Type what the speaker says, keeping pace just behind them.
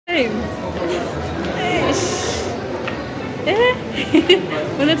times.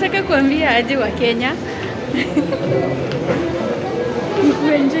 Unataka kuambia aje wa Kenya?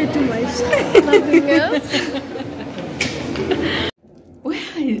 You enjoy too much. Nothing else.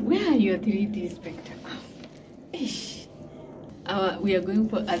 Where are your 3D spectacles? We are going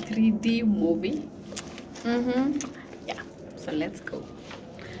for a 3D movie. Yeah, so let's go.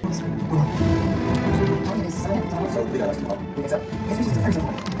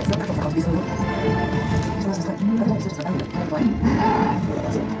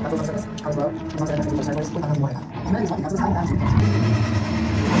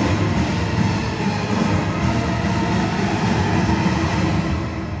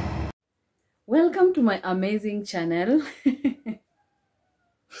 Welcome to my amazing channel.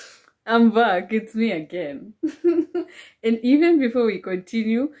 I'm back, it's me again. And even before we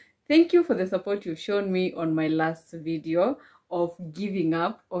continue, thank you for the support you've shown me on my last video of giving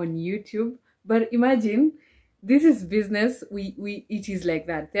up on YouTube. But imagine, this is business. It is like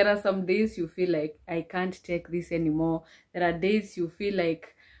that. There are some days you feel like I can't take this anymore. There are days you feel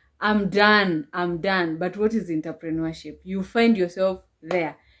like I'm done. But what is entrepreneurship? You find yourself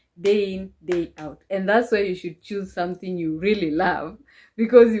there day in, day out. And that's why you should choose something you really love,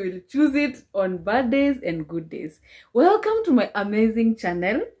 because you will choose it on bad days and good days. Welcome to my amazing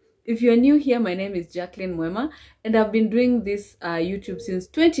channel. If you're new here, my name is Jacqueline Mwema, and I've been doing this YouTube since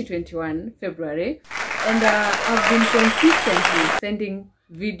 2021 February, and I've been consistently sending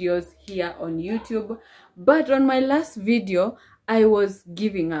videos here on YouTube. But on my last video, I was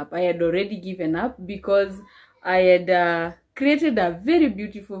giving up. I had already given up because I had created a very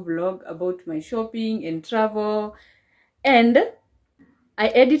beautiful vlog about my shopping and travel, and I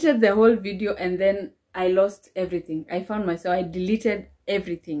edited the whole video and then I lost everything. I found myself, I deleted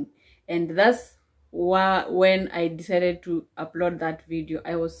everything, and that's when I decided to upload that video.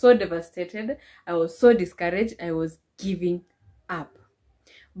 I was so devastated, I was so discouraged, I was giving up.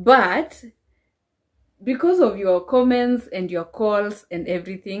 But because of your comments and your calls and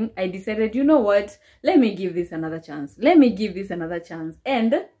everything, I decided, you know what, let me give this another chance.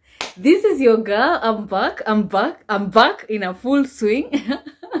 And this is your girl. I'm back in a full swing.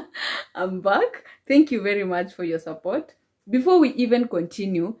 I'm back. Thank you very much for your support. Before we even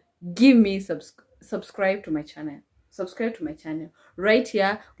continue, give me subscribe to my channel. Subscribe to my channel. Right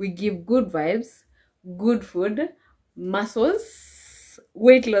here, we give good vibes, good food, muscles,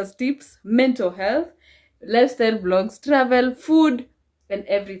 weight loss tips, mental health, lifestyle vlogs, travel, food, and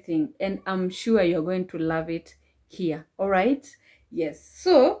everything. And I'm sure you're going to love it here. All right? Yes.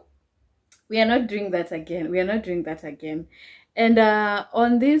 So we are not doing that again. And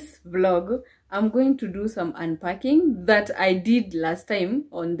on this vlog, I'm going to do some unpacking that I did last time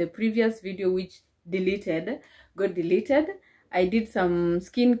on the previous video, which got deleted. I did some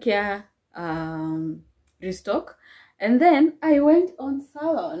skincare restock, and then I went on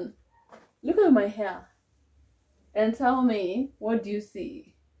salon. Look at my hair and tell me, what do you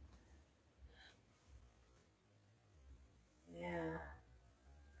see? Yeah.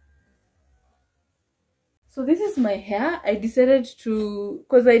 So this is my hair. I decided to,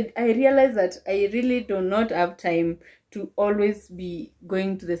 because I realized that I really do not have time to always be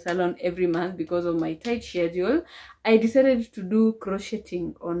going to the salon every month because of my tight schedule. I decided to do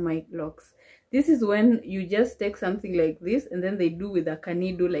crocheting on my locks. This is when you just take something like this and then they do with a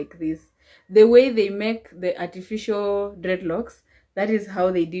canido like this. The way they make the artificial dreadlocks, that is how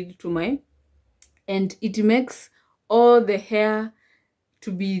they did to mine. And it makes all the hair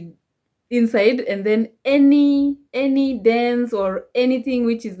to be inside, and then any dents or anything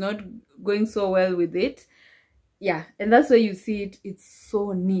which is not going so well with it, yeah, and that's why you see it, it's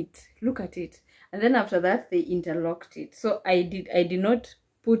so neat. Look at it. And then after that they interlocked it. So I did not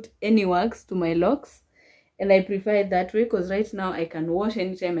put any wax to my locks, and I prefer it that way because right now I can wash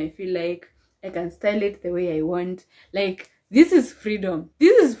anytime I feel like. I can style it the way I want. Like, this is freedom.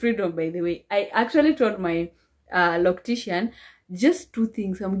 This is freedom, by the way. I actually told my Loctician, just two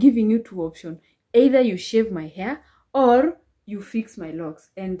things. I'm giving you two options. Either you shave my hair or you fix my locks.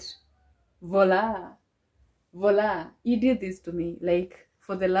 And voila. He did this to me. Like,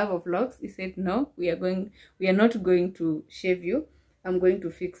 for the love of locks, he said, no, we are not going to shave you. I'm going to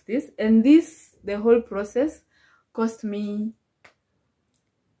fix this. And the whole process cost me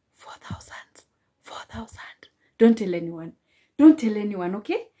 4,000. Don't tell anyone,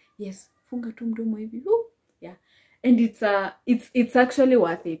 okay? Yes, funga tu mdomo hivi. Yeah, and it's actually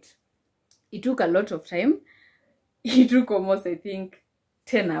worth it. It took a lot of time. It took almost, I think,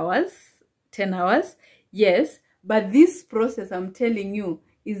 10 hours. Yes, but this process, I'm telling you,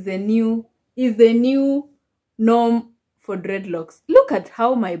 is the new norm for dreadlocks. Look at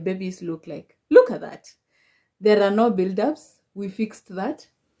how my babies look like. Look at that. There are no buildups. We fixed that.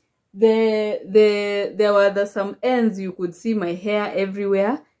 There were some ends you could see my hair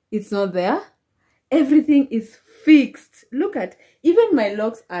everywhere. It's not there. Everything is fixed. Look at, even my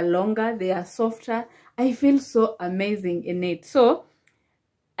locks are longer. They are softer. I feel so amazing in it. So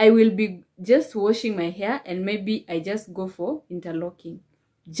I will be just washing my hair and maybe I just go for interlocking.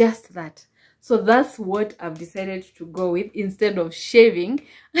 Just that. So that's what I've decided to go with instead of shaving.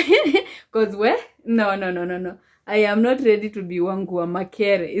 Because no. I am not ready to be Wangua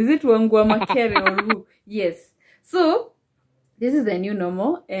Makere. Is it Wangua Makere or who? Yes. So this is the new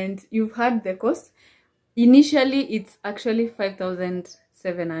normal and you've heard the cost. Initially, it's actually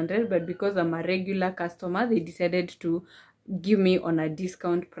 5,700, but because I'm a regular customer, they decided to give me on a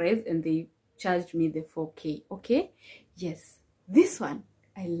discount price and they charged me the 4K. Okay? Yes. This one,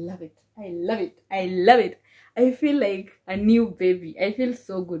 I love it. I love it. I love it. I feel like a new baby. I feel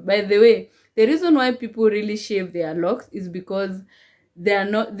so good. By the way, the reason why people really shave their locks is because they are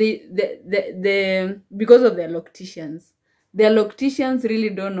not because of their locticians. Their locticians really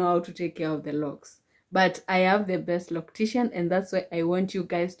don't know how to take care of the locks. But I have the best loctician and that's why I want you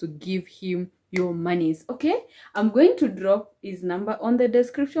guys to give him your monies. Okay? I'm going to drop his number on the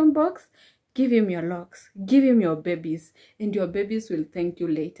description box. Give him your locks. Give him your babies. And your babies will thank you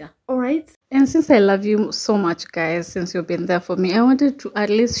later. Alright? And since I love you so much, guys, since you've been there for me, I wanted to at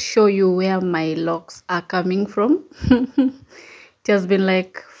least show you where my locks are coming from. It has been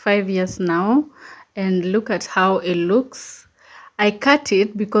like 5 years now. And look at how it looks. I cut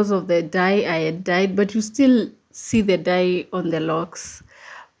it because of the dye I had dyed, but you still see the dye on the locks.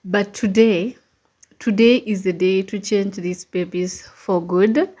 But today is the day to change these babies for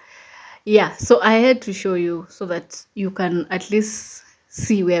good. Yeah, so I had to show you so that you can at least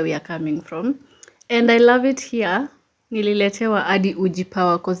see where we are coming from. And I love it here. Nililetewa adi uji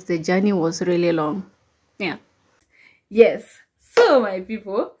power because the journey was really long. Yeah. Yes. So my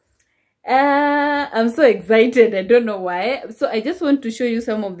people, I'm so excited. I don't know why. So I just want to show you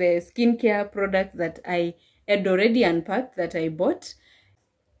some of the skincare products that I had already unpacked that I bought.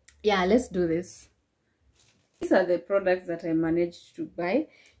 Yeah, let's do this. These are the products that I managed to buy.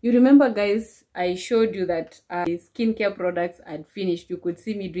 You remember, guys, I showed you that the skincare products I'd finished. You could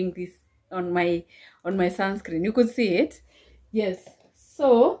see me doing this on my sunscreen. You could see it. Yes.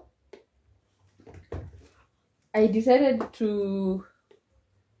 So I decided to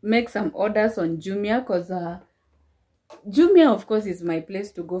make some orders on Jumia because Jumia, of course, is my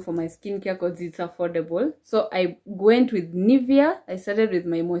place to go for my skincare because it's affordable. So I went with Nivea. I started with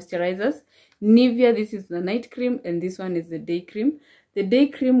my moisturizers. Nivea, this is the night cream and this one is the day cream. The day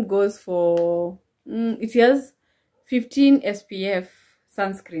cream goes for, it has 15 SPF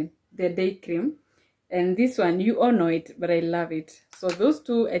sunscreen, the day cream. And this one, you all know it, but I love it. So those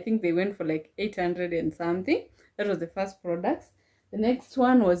two, I think they went for like 800 and something. That was the first products. The next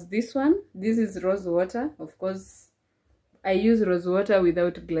one was this one. This is rose water. Of course, I use rose water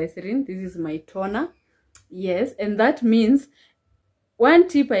without glycerin. This is my toner. Yes, and that means one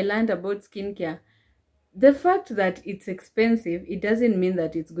tip I learned about skincare. The fact that it's expensive, it doesn't mean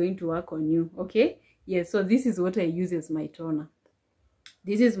that it's going to work on you, okay? Yes, so this is what I use as my toner.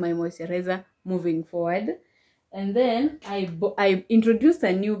 This is my moisturizer moving forward. And then I introduced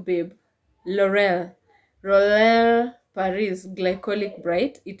a new babe, L'Oreal Paris Glycolic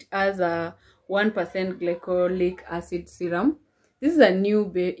Bright. It has a 1% glycolic acid serum. This is a new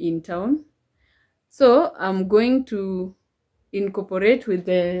babe in town. So I'm going to incorporate with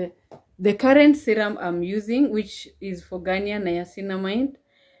the current serum I'm using, which is for Garnier niacinamide.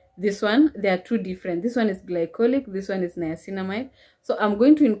 This one, they are two different. This one is glycolic, this one is niacinamide. So I'm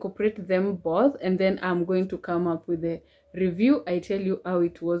going to incorporate them both and then I'm going to come up with a review. I tell you how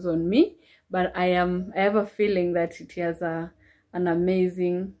it was on me, but I have a feeling that it has an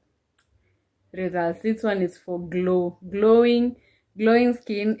amazing results. This one is for glowing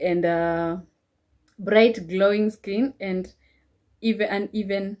skin and bright glowing skin and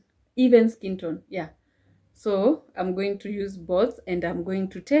even skin tone. Yeah, so I'm going to use both and I'm going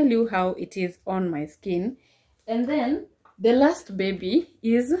to tell you how it is on my skin. And then the last baby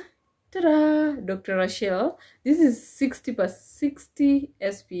is ta-da, Dr. Rachel. This is 60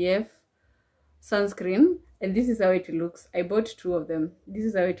 SPF sunscreen and this is how it looks. I bought two of them. This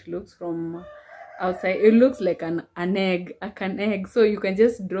is how it looks from outside. It looks like an egg, so you can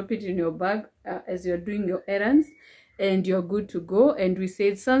just drop it in your bag as you're doing your errands and you're good to go. And we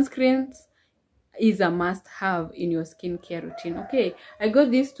said sunscreens is a must-have in your skincare routine. Okay, I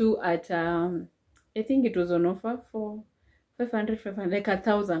got these two at I think it was on offer for 500, like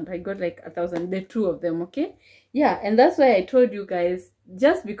 1,000. I got like 1,000, the two of them. Okay, yeah, and that's why I told you guys,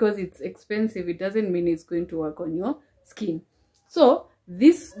 just because it's expensive, it doesn't mean it's going to work on your skin. So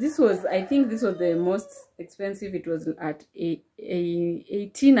this was, I think this was the most expensive. It was at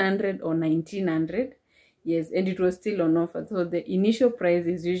 1,800 or 1,900. Yes, and it was still on offer. So the initial price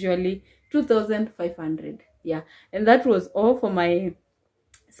is usually 2,500. Yeah, and that was all for my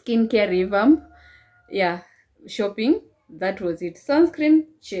skincare revamp. Yeah, shopping. That was it. Sunscreen,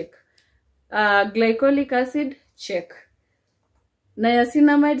 check. Glycolic acid, check.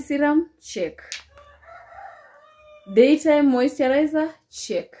 Niacinamide serum, check. Daytime moisturizer,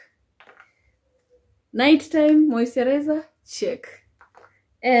 check. Nighttime moisturizer, check.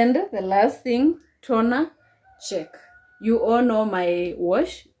 And the last thing, toner, check. You all know my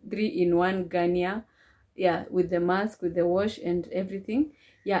wash, 3-in-1 Garnier. Yeah, with the mask, with the wash and everything.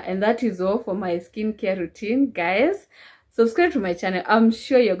 Yeah, and that is all for my skincare routine, guys. Subscribe to my channel. I'm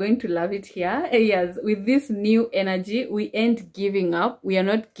sure you're going to love it here. Yes, with this new energy, we ain't giving up. We are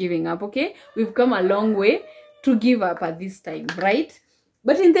not giving up, okay? We've come a long way to give up at this time, right?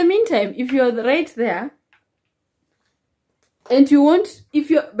 But in the meantime, if you're right there, and you want,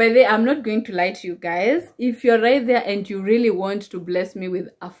 if you're, by the way, I'm not going to lie to you guys. If you're right there and you really want to bless me with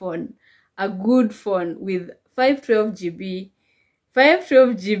a phone, a good phone with 512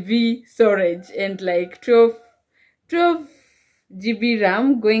 GB storage and like 12 GB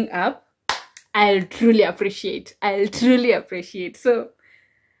RAM going up, I'll truly appreciate. So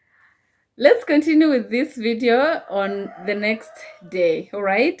let's continue with this video on the next day. All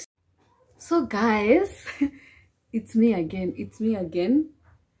right, so guys, it's me again.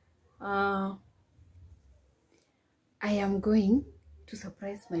 I am going to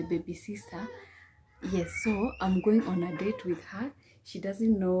surprise my baby sister. Yes, so I'm going on a date with her. She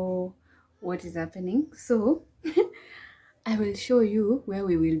doesn't know what is happening, so I will show you where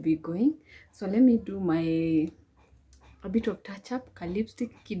we will be going. So let me do a bit of touch up, ka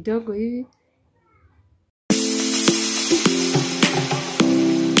lipstick kidogo hivi.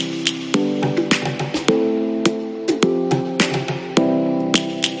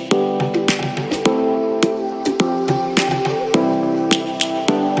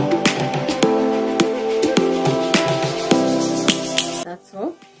 That's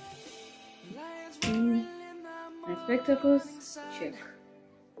all. My spectacles, check.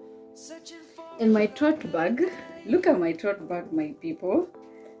 And my tote bag, look at my tote bag, my people.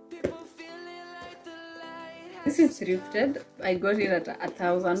 This is thrifted. I got it at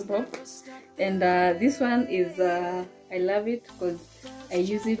 1,000 bob. And this one is, I love it because I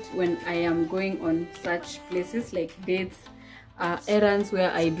use it when I am going on such places like dates, errands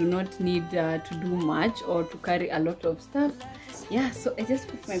where I do not need to do much or to carry a lot of stuff. Yeah, so I just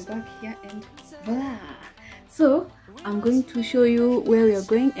put my bag here and voila. So I'm going to show you where we are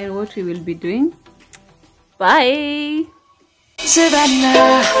going and what we will be doing. Bye.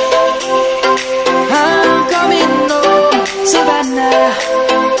 Savannah, I'm coming home. Savannah,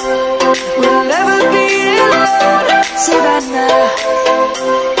 we'll never be alone. Savannah,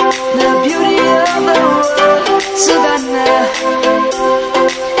 the beauty of the world. Savannah,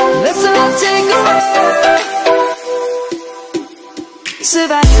 let's all take a walk.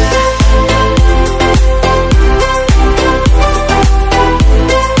 Savannah.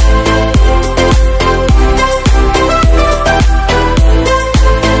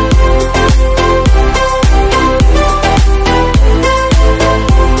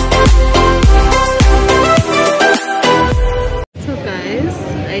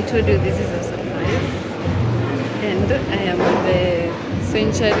 I told you this is a surprise, and I am at the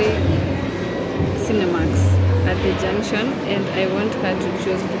Century Cinemax at the junction, and I want her to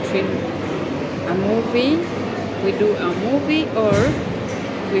choose between a movie, we do a movie, or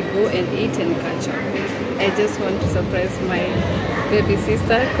we go and eat and catch up. I just want to surprise my baby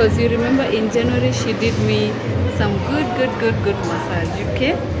sister, because you remember in January she did me some good massage,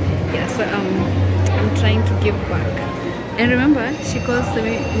 okay? Yeah, so I'm trying to give back. And remember, she calls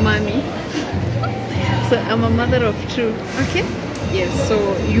me mommy. So I'm a mother of two, okay? Yes, so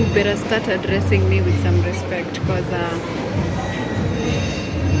you better start addressing me with some respect, because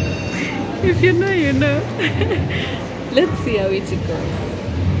if you know, you know. Let's see how it goes.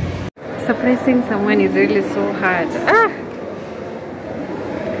 Surprising someone is really so hard.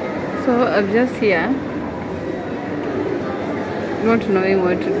 So I'm just here, not knowing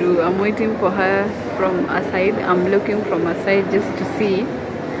what to do. I'm waiting for her from a side. I'm looking from a side just to see.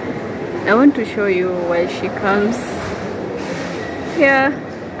 I want to show you why she comes here.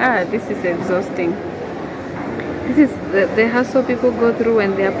 This is exhausting. This is the hassle people go through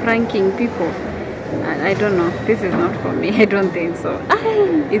when they are pranking people. I don't know. This is not for me. I don't think so.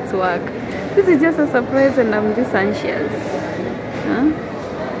 It's work. This is just a surprise and I'm just anxious. Huh?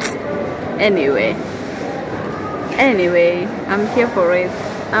 Anyway, I'm here for it.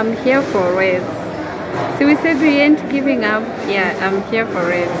 I'm here for it. So we said we ain't giving up. Yeah, I'm here for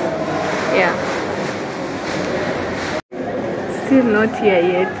it. Yeah. Still not here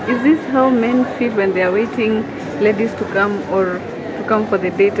yet. Is this how men feel when they are waiting ladies to come or to come for the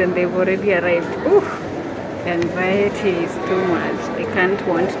date and they've already arrived? Ooh, anxiety is too much. I can't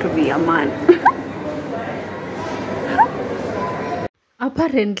want to be a man.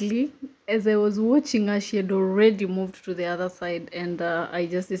 Apparently, as I was watching her, she had already moved to the other side, and I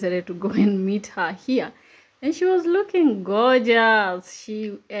just decided to go and meet her here. And she was looking gorgeous.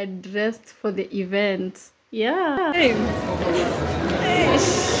 She had dressed for the event. Yeah.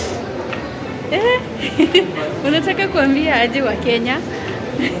 Unataka kuambia aje wa Kenya?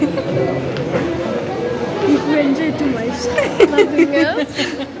 You enjoy too much. Nothing else.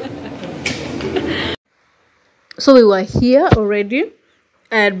 So we were here already.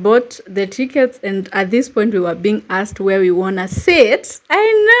 I had bought the tickets, and at this point we were being asked where we wanna sit.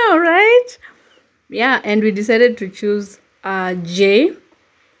 I know, right? Yeah, and we decided to choose J,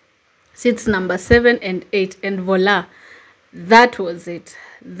 seats number 7 and 8, and voila, that was it.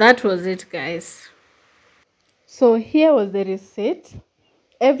 That was it, guys. So here was the receipt.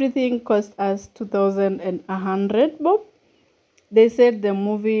 Everything cost us 2,100 bob. They said the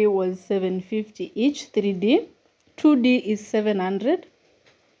movie was 750 each, 3D. 2D is 700.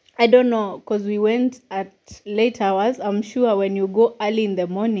 I don't know, because we went at late hours. I'm sure when you go early in the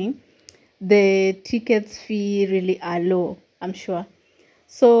morning, the tickets fee really are low, I'm sure.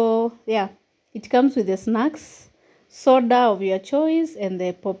 So yeah, it comes with the snacks, soda of your choice, and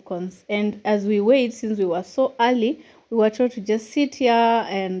the popcorns. And as we wait, since we were so early, we were told to just sit here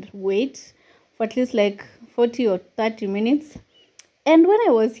and wait for at least like 40 or 30 minutes. And when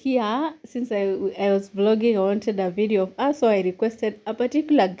I was here, since I was vlogging, I wanted a video of us, so I requested a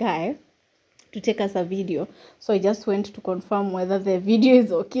particular guy to take us a video. So I just went to confirm whether the video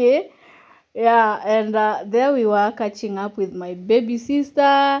is okay. Yeah, and there we were catching up with my baby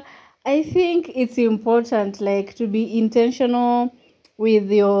sister. I think it's important, like, to be intentional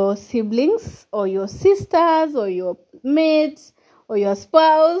with your siblings or your sisters or your mates or your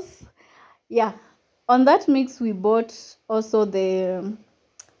spouse. Yeah, on that mix we bought also the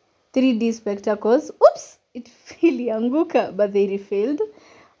 3D spectacles. Oops, it ilianguka, but they refilled.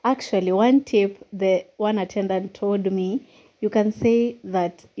 Actually, one tip the one attendant told me, you can say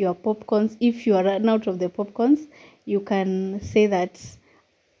that your popcorns, if you are run out of the popcorns, you can say that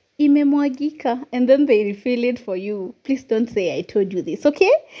imemwagika, and then they refill it for you. Please don't say I told you this,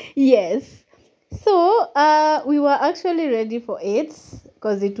 okay? Yes. So we were actually ready for it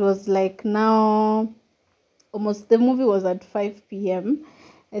because it was like now almost, the movie was at 5 p.m.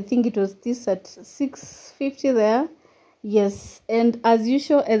 I think it was this at 6:50 there. Yes, and as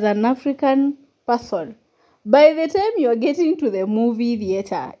usual, as an African person, by the time you're getting to the movie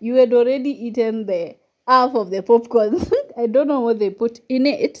theater, you had already eaten the half of the popcorns. I don't know what they put in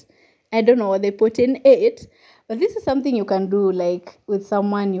it. But this is something you can do, like, with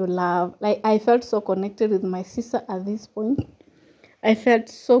someone you love. Like, I felt so connected with my sister at this point. I felt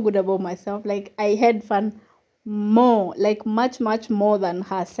so good about myself. Like, I had fun more, like much more than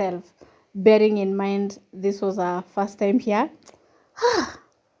herself, bearing in mind this was our first time here.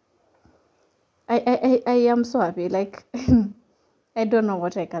 I am so happy. Like, I don't know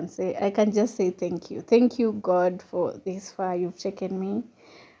what I can say. I can just say thank you, God, for this far you've taken me.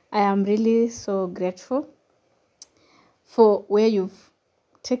 I am really so grateful for where you've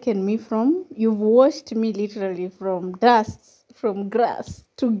taken me from. You've washed me literally from dust, from grass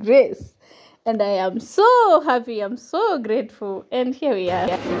to grace, and I am so happy. I'm so grateful. And here we are.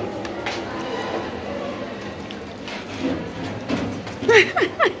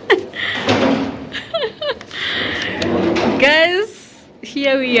 Guys,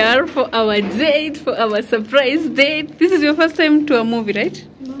 here we are for our date, for our surprise date. This is your first time to a movie, right?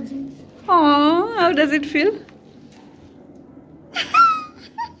 Oh, how does it feel?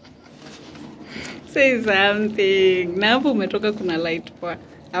 Say something. Na hapo umetoka kuna light kwa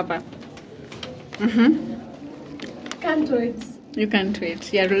hapa. Can't wait. You can't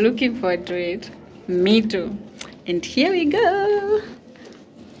wait. You're looking forward to it. Me too. And here we go.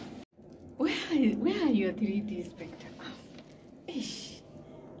 Where are your 3D spectacles? Ish.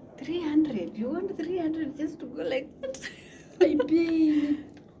 300. You want 300 just to go like that? I paid.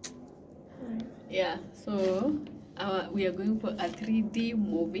 Yeah, so we are going for a 3D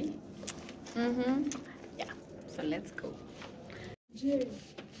movie. Yeah, so let's go.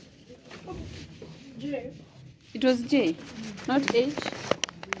 J. It was J, not H.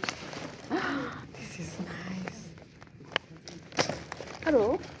 This is nice.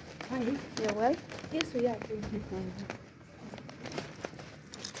 Hello. Hi. You're well? Yes, we are.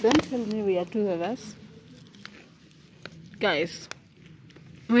 Don't tell me we are two of us. Guys,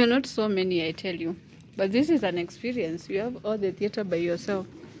 we are not so many, I tell you. But this is an experience. You have all the theater by yourself.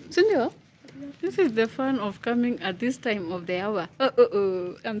 Sindio? This is the fun of coming at this time of the hour.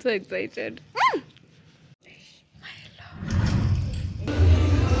 Oh. I'm so excited.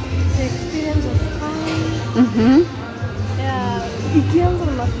 The experience of fun. Yeah, ikianza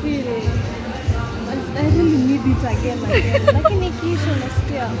na feel. I really need it again. Lakini ikiisha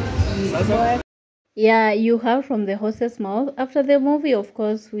unasikia. Yeah, you heard from the horse's mouth. After the movie, of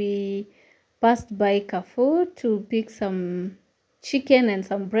course, we passed by Carrefour to pick some chicken and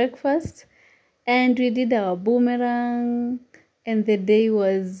some breakfast. And we did our boomerang. And the day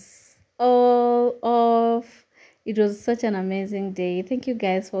was all off. It was such an amazing day. Thank you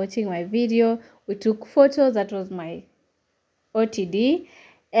guys for watching my video. We took photos. That was my OTD.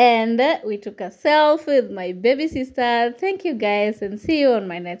 And we took a selfie with my baby sister. Thank you guys and see you on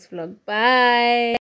my next vlog. Bye.